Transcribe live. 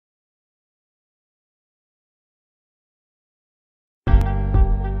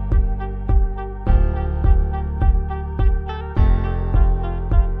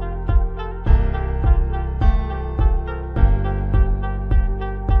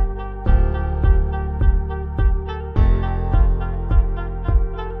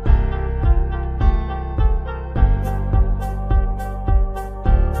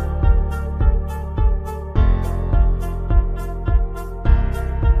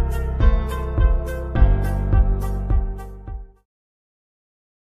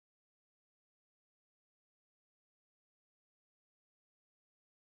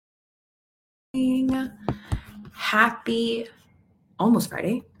Happy, almost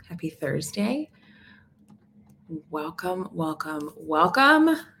Friday. Happy Thursday. Welcome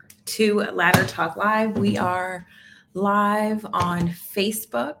to Ladder Talk Live. We are live on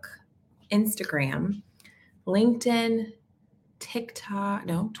Facebook, Instagram, LinkedIn,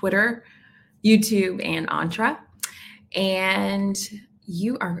 Twitter, YouTube, and Entra. And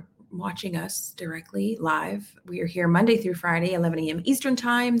you are watching us directly live. We are here Monday through Friday, 11 a.m. Eastern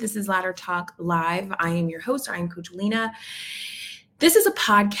Time. This is Ladder Talk Live. I am your host. I am Coach Lena. This is a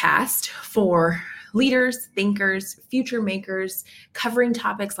podcast for leaders, thinkers, future makers, covering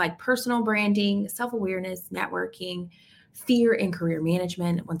topics like personal branding, self-awareness, networking, fear, and career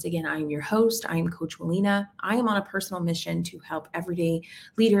management. Once again, I am your host. I am Coach Melina. I am on a personal mission to help everyday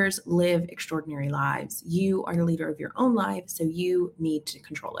leaders live extraordinary lives. You are the leader of your own life, so you need to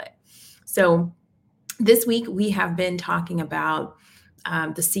control it. So this week, we have been talking about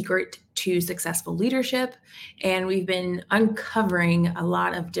the secret to successful leadership. And we've been uncovering a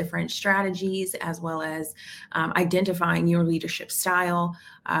lot of different strategies as well as identifying your leadership style.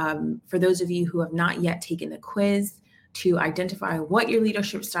 For those of you who have not yet taken the quiz to identify what your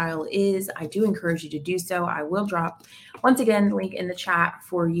leadership style is, I do encourage you to do so. I will drop, once again, the link in the chat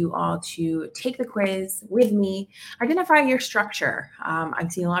for you all to take the quiz with me. Identify your structure.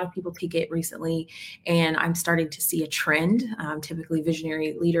 I've seen a lot of people take it recently, and I'm starting to see a trend. Typically,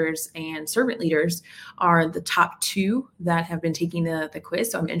 visionary leaders and servant leaders are the top two that have been taking the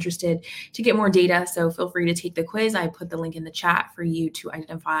quiz. So I'm interested to get more data. So feel free to take the quiz. I put the link in the chat for you to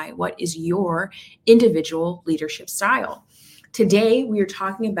identify what is your individual leadership style. Today, we are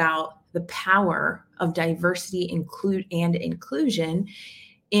talking about the power of diversity, and inclusion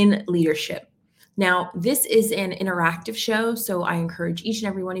in leadership. Now, this is an interactive show, so I encourage each and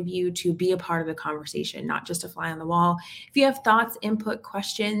every one of you to be a part of the conversation, not just a fly on the wall. If you have thoughts, input,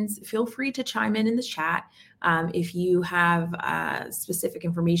 questions, feel free to chime in the chat. If you have specific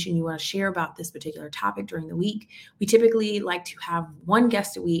information you want to share about this particular topic during the week, we typically like to have one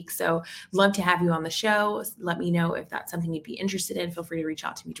guest a week. So love to have you on the show. Let me know if that's something you'd be interested in. Feel free to reach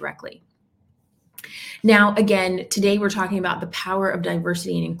out to me directly. Now, again, today we're talking about the power of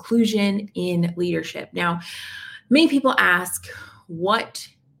diversity and inclusion in leadership. Now, many people ask, what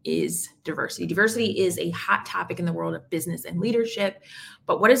is diversity? Diversity is a hot topic in the world of business and leadership,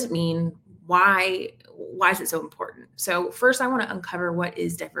 but what does it mean? Why is it so important? So first, I want to uncover what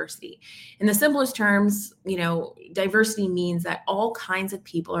is diversity. In the simplest terms, diversity means that all kinds of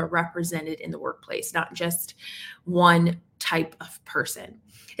people are represented in the workplace, not just one type of person.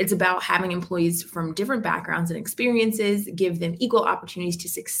 It's about having employees from different backgrounds and experiences, give them equal opportunities to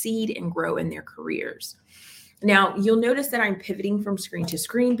succeed and grow in their careers. Now, you'll notice that I'm pivoting from screen to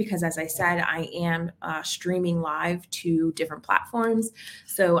screen because, as I said, I am streaming live to different platforms.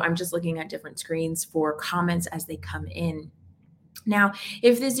 So I'm just looking at different screens for comments as they come in. Now,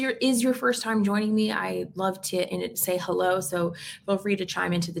 if this is your first time joining me, I love to say hello. So feel free to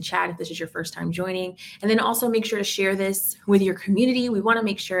chime into the chat if this is your first time joining. And then also make sure to share this with your community. We want to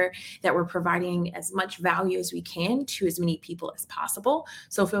make sure that we're providing as much value as we can to as many people as possible.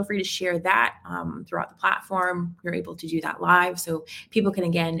 So feel free to share that throughout the platform. You're able to do that live so people can,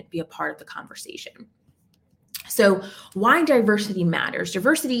 again, be a part of the conversation. So why diversity matters?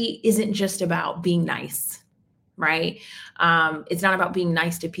 Diversity isn't just about being nice. Right? It's not about being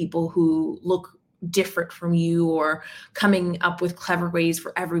nice to people who look different from you or coming up with clever ways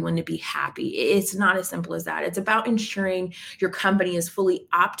for everyone to be happy. It's not as simple as that. It's about ensuring your company is fully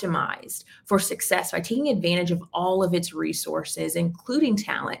optimized for success by taking advantage of all of its resources, including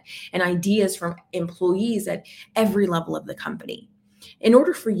talent and ideas from employees at every level of the company. In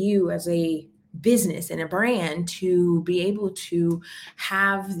order for you as a business and a brand to be able to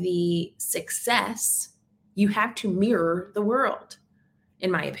have the success, you have to mirror the world, in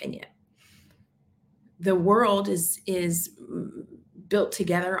my opinion. The world is built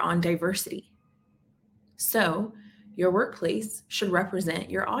together on diversity. So your workplace should represent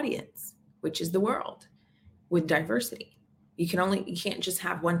your audience, which is the world, with diversity. You can't just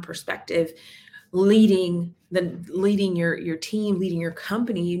have one perspective leading your team, leading your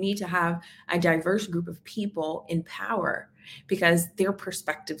company. You need to have a diverse group of people in power, because their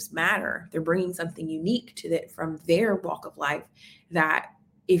perspectives matter. They're bringing something unique to it from their walk of life, that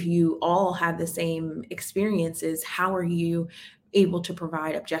if you all have the same experiences, how are you able to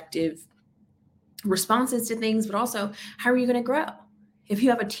provide objective responses to things, but also how are you going to grow? If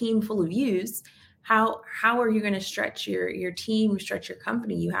you have a team full of yous, how are you going to stretch your team, stretch your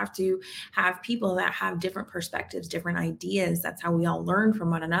company? You have to have people that have different perspectives, different ideas. That's how we all learn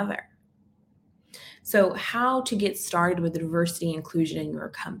from one another. So how to get started with diversity and inclusion in your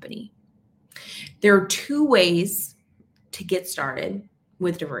company? There are two ways to get started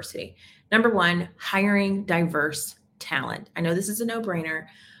with diversity. Number one, hiring diverse talent. I know this is a no-brainer,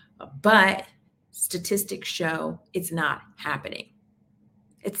 but statistics show it's not happening.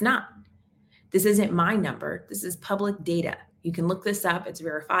 It's not. This isn't my number. This is public data. You can look this up, it's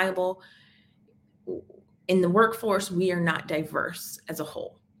verifiable. In the workforce, we are not diverse as a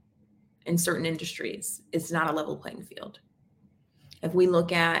whole. In certain industries, it's not a level playing field. If we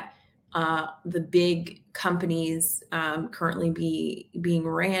look at the big companies currently being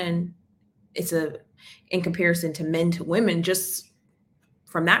ran, it's in comparison to men to women, just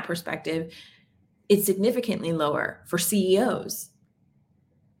from that perspective, it's significantly lower for CEOs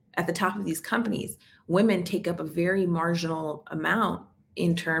at the top of these companies. Women take up a very marginal amount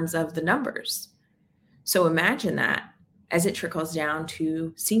in terms of the numbers. So imagine that as it trickles down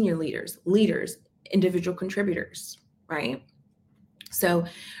to senior leaders, individual contributors, right? So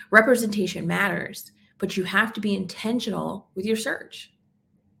representation matters, but you have to be intentional with your search.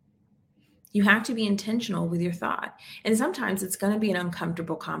 You have to be intentional with your thought. And sometimes it's going to be an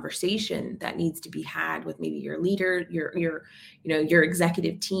uncomfortable conversation that needs to be had with maybe your leader, your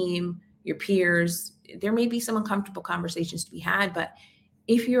executive team, your peers. There may be some uncomfortable conversations to be had, but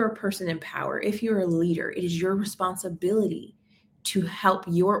if you're a person in power, if you're a leader, it is your responsibility to help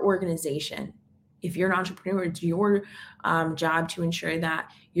your organization. If you're an entrepreneur, it's your job to ensure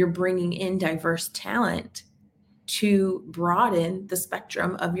that you're bringing in diverse talent to broaden the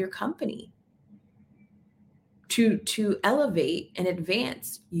spectrum of your company, to elevate and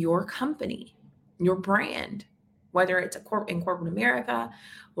advance your company, your brand, whether it's in corporate America,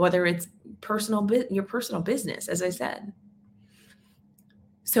 whether it's your personal business, as I said.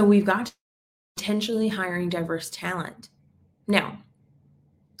 So we've got to intentionally hiring diverse talent. Now,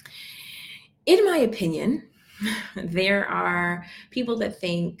 in my opinion, there are people that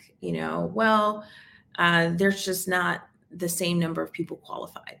think, there's just not the same number of people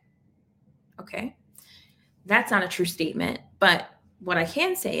qualified. Okay. That's not a true statement. But what I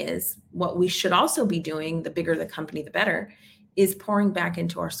can say is what we should also be doing, the bigger the company, the better, is pouring back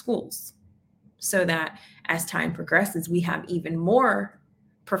into our schools so that as time progresses, we have even more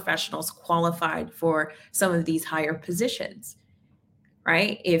professionals qualified for some of these higher positions,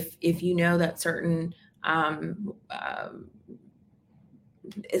 right? If you know that certain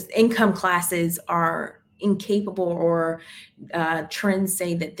income classes are incapable, or trends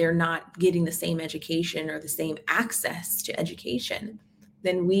say that they're not getting the same education or the same access to education,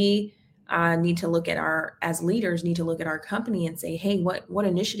 then we need to look at as leaders, need to look at our company and say, hey, what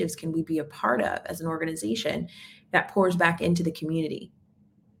initiatives can we be a part of as an organization that pours back into the community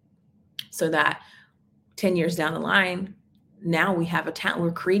so that 10 years down the line, now we have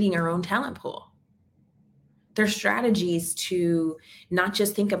we're creating our own talent pool. There's strategies to not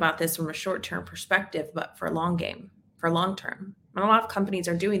just think about this from a short-term perspective, but for long term. And a lot of companies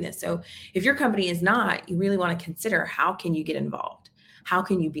are doing this. So if your company is not, you really want to consider, how can you get involved? How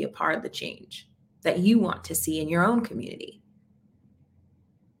can you be a part of the change that you want to see in your own community?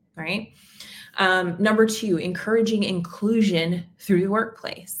 Right? Number two, encouraging inclusion through the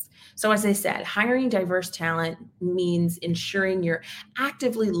workplace. So as I said, hiring diverse talent means ensuring you're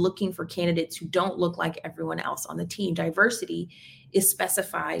actively looking for candidates who don't look like everyone else on the team. Diversity is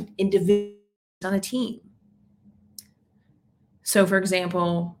specified individually on a team. So for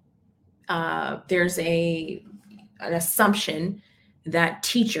example, there's an assumption that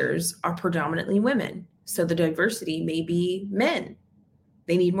teachers are predominantly women. So the diversity may be men.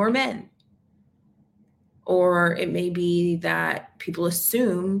 They need more men. Or it may be that people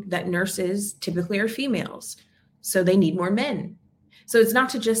assume that nurses typically are females, so they need more men. So it's not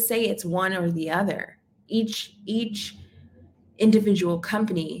to just say it's one or the other. Each individual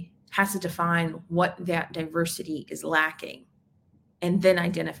company has to define what that diversity is lacking and then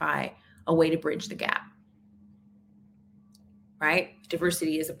identify a way to bridge the gap. Right?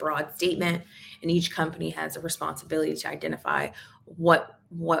 Diversity is a broad statement, and each company has a responsibility to identify what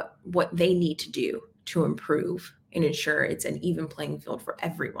they need to do to improve and ensure it's an even playing field for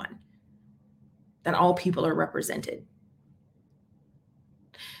everyone, that all people are represented.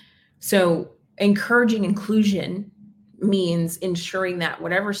 So encouraging inclusion means ensuring that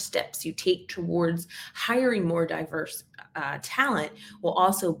whatever steps you take towards hiring more diverse talent will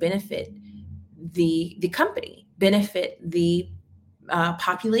also benefit the company, benefit the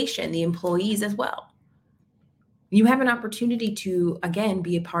population, the employees as well. You have an opportunity to, again,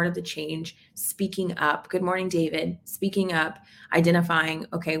 be a part of the change, speaking up. Good morning, David. Speaking up, identifying,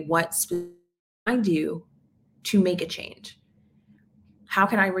 okay, what can I do to make a change? How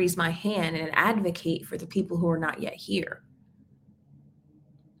can I raise my hand and advocate for the people who are not yet here?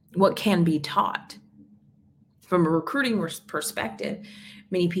 what can be taught. From a recruiting perspective,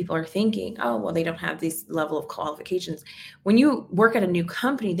 many people are thinking, oh, well, they don't have this level of qualifications. When you work at a new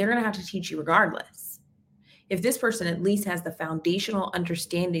company, they're going to have to teach you regardless. If this person at least has the foundational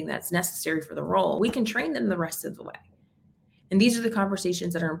understanding that's necessary for the role, we can train them the rest of the way. And these are the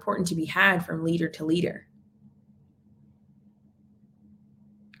conversations that are important to be had from leader to leader,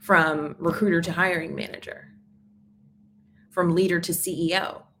 from recruiter to hiring manager, from leader to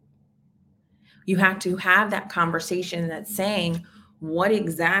CEO. You have to have that conversation that's saying, what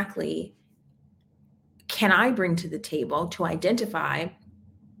exactly can I bring to the table to identify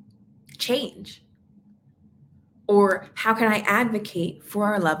change? Or how can I advocate for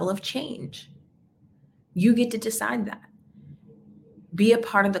our level of change? You get to decide that. Be a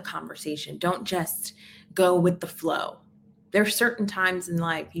part of the conversation. Don't just go with the flow. There are certain times in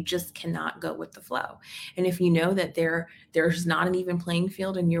life you just cannot go with the flow. And if you know that there's not an even playing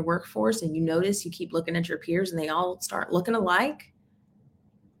field in your workforce, and you notice you keep looking at your peers and they all start looking alike,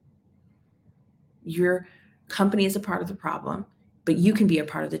 your company is a part of the problem, but you can be a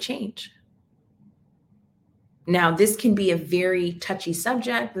part of the change. Now, this can be a very touchy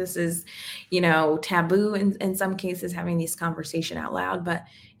subject. This is, taboo in some cases, having this conversation out loud, but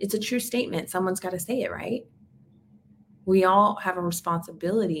it's a true statement. Someone's got to say it, right? We all have a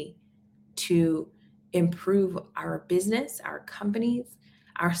responsibility to improve our business, our companies,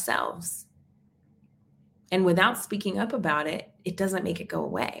 ourselves. And without speaking up about it, it doesn't make it go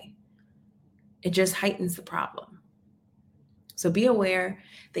away. It just heightens the problem. So be aware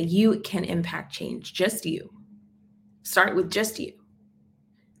that you can impact change, just you. Start with just you.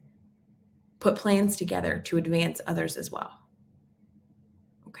 Put plans together to advance others as well.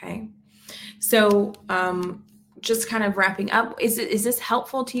 Okay. So just kind of wrapping up, is this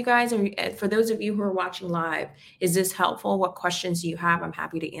helpful to you guys? Or for those of you who are watching live, is this helpful? What questions do you have? I'm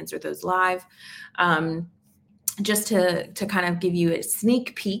happy to answer those live. Just to kind of give you a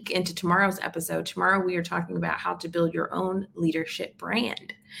sneak peek into tomorrow's episode. Tomorrow we are talking about how to build your own leadership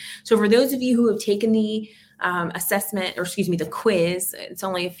brand. So for those of you who have taken the the quiz, it's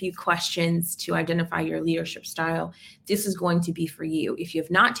only a few questions to identify your leadership style. This is going to be for you. If you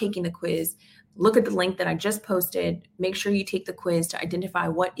have not taken the quiz, look at the link that I just posted. Make sure you take the quiz to identify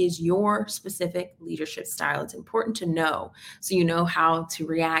what is your specific leadership style. It's important to know, so you know how to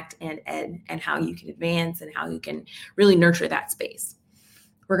react and how you can advance and how you can really nurture that space.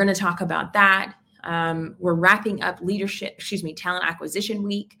 We're going to talk about that. We're wrapping up talent acquisition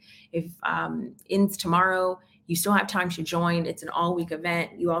week. If ends tomorrow, you still have time to join. It's an all-week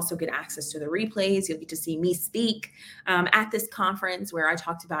event. You also get access to the replays. You'll get to see me speak at this conference where I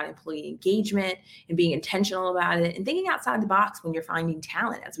talked about employee engagement and being intentional about it and thinking outside the box when you're finding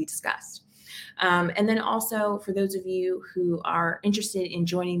talent, as we discussed. And then also for those of you who are interested in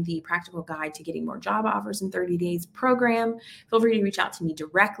joining the Practical Guide to Getting More Job Offers in 30 Days program, feel free to reach out to me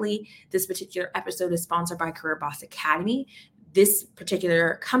directly. This particular episode is sponsored by Career Boss Academy. This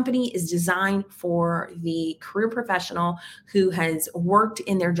particular company is designed for the career professional who has worked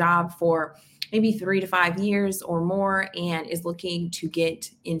in their job for maybe 3 to 5 years or more and is looking to get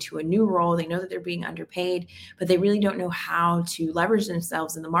into a new role. They know that they're being underpaid, but they really don't know how to leverage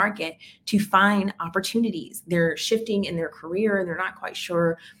themselves in the market to find opportunities. They're shifting in their career and they're not quite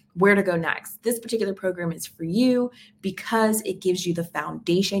sure where to go next. This particular program is for you because it gives you the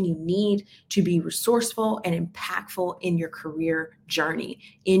foundation you need to be resourceful and impactful in your career journey,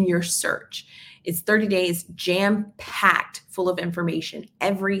 in your search. It's 30 days jam-packed full of information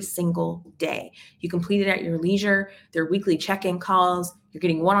every single day. You complete it at your leisure. There are weekly check-in calls. You're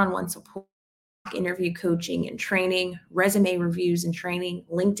getting one-on-one support, interview coaching and training, resume reviews and training,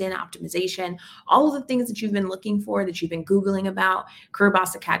 LinkedIn optimization, all of the things that you've been looking for, that you've been Googling about. Career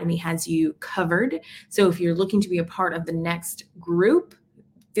Boss Academy has you covered. So if you're looking to be a part of the next group,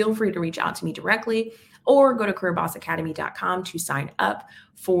 feel free to reach out to me directly or go to careerbossacademy.com to sign up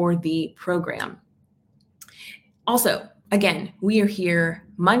for the program. Also, again, we are here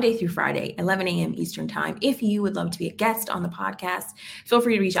Monday through Friday, 11 a.m. Eastern Time. If you would love to be a guest on the podcast, feel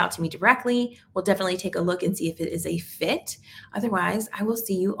free to reach out to me directly. We'll definitely take a look and see if it is a fit. Otherwise, I will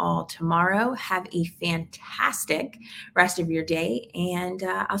see you all tomorrow. Have a fantastic rest of your day, and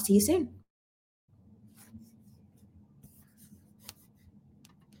I'll see you soon.